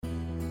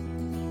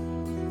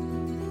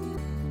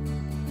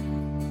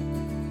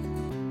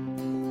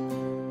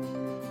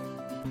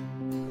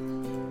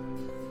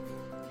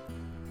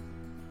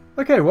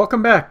Okay,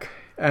 welcome back.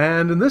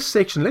 And in this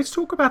section, let's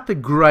talk about the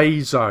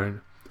grey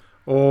zone,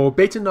 or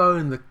better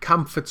known, the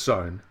comfort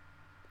zone.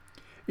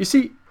 You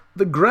see,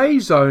 the grey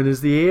zone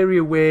is the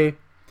area where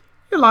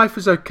your life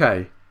is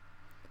okay.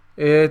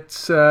 You're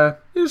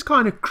just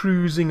kind of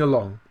cruising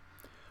along.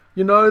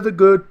 You know the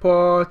good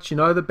parts, you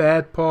know the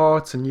bad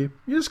parts, and you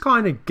just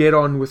kind of get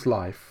on with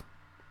life.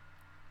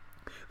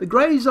 The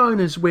grey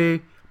zone is where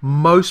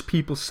most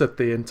people sit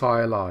their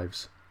entire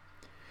lives.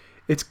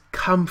 It's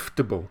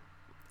comfortable,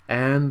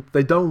 and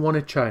they don't want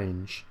to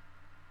change.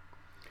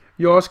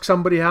 You ask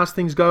somebody how's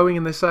things going,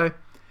 and they say,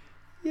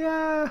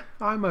 yeah,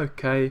 I'm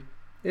okay,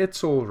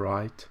 it's all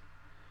right.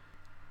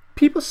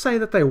 People say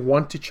that they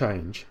want to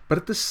change, but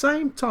at the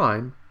same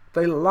time,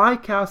 they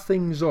like how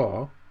things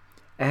are,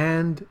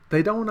 and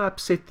they don't want to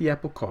upset the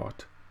apple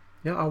cart.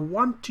 I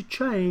want to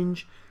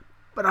change,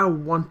 but I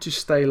want to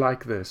stay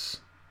like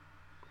this.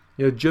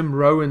 Jim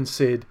Rohn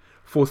said,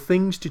 for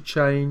things to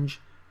change,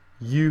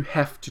 you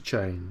have to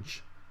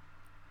change.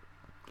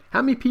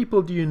 How many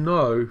people do you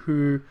know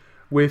who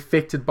were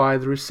affected by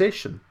the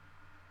recession?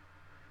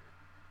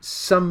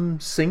 Some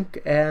sink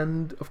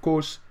and, of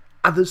course,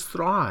 others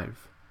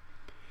thrive.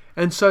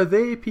 And so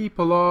there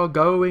people are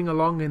going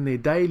along in their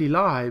daily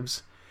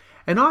lives,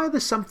 and either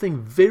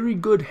something very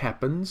good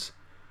happens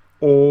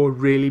or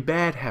really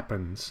bad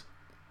happens.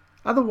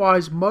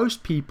 Otherwise,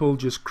 most people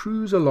just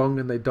cruise along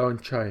and they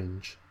don't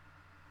change.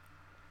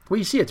 Well,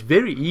 you see, it's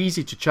very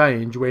easy to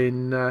change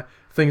when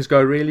things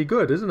go really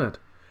good, isn't it?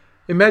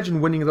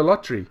 Imagine winning the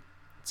lottery.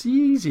 It's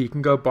easy. You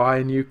can go buy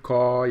a new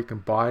car, you can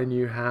buy a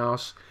new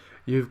house,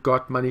 you've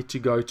got money to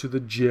go to the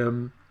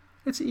gym.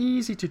 It's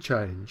easy to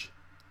change.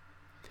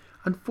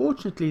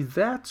 Unfortunately,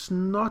 that's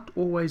not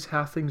always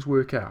how things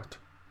work out.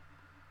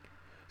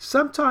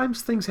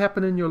 Sometimes things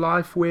happen in your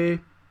life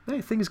where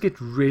things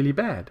get really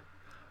bad,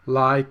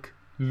 like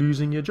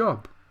losing your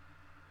job.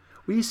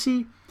 Well, you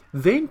see,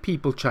 then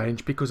people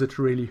change because it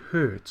really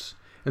hurts,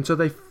 and so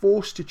they're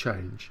forced to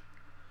change.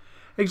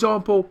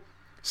 Example,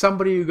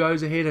 somebody who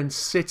goes ahead and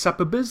sets up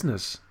a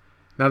business.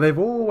 Now, they've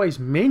always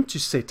meant to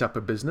set up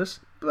a business,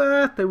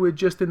 but they were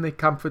just in their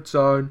comfort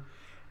zone.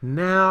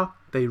 Now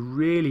they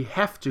really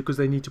have to because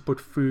they need to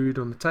put food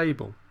on the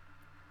table.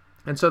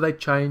 And so they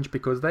change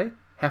because they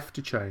have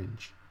to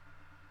change.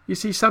 You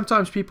see,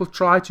 sometimes people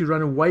try to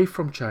run away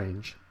from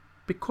change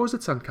because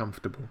it's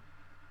uncomfortable.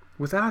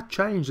 Without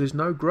change, there's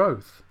no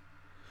growth.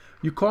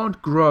 You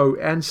can't grow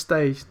and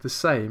stay the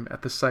same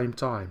at the same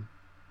time.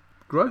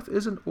 Growth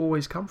isn't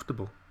always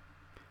comfortable.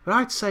 But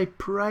I'd say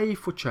pray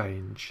for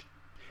change.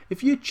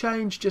 If you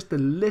change just a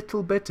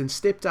little bit and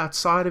stepped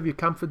outside of your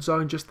comfort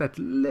zone just that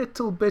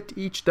little bit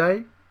each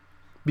day,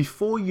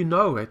 before you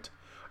know it,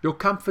 your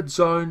comfort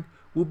zone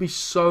will be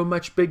so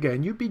much bigger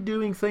and you'll be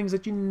doing things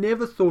that you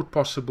never thought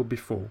possible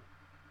before.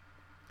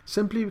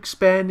 Simply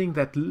expanding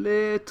that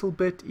little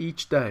bit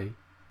each day.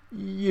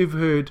 You've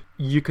heard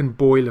you can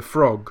boil a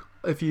frog.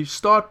 If you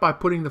start by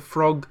putting the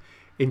frog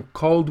in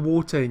cold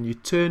water and you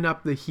turn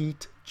up the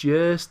heat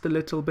just a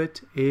little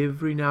bit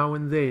every now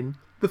and then,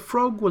 the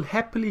frog will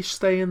happily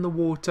stay in the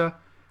water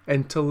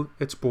until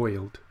it's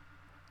boiled.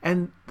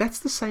 And that's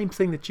the same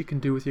thing that you can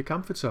do with your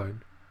comfort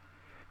zone.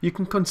 You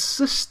can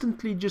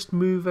consistently just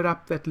move it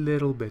up that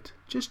little bit.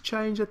 Just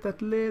change it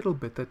that little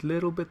bit, that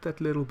little bit,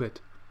 that little bit.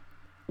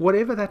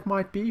 Whatever that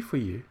might be for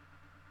you.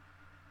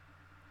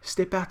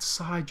 Step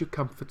outside your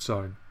comfort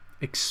zone.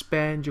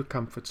 Expand your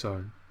comfort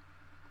zone.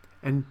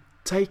 And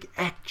take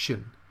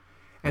action.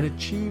 And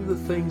achieve the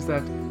things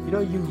that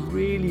you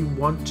really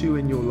want to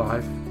in your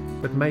life,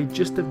 but may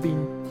just have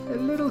been a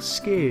little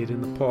scared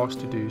in the past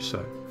to do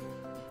so.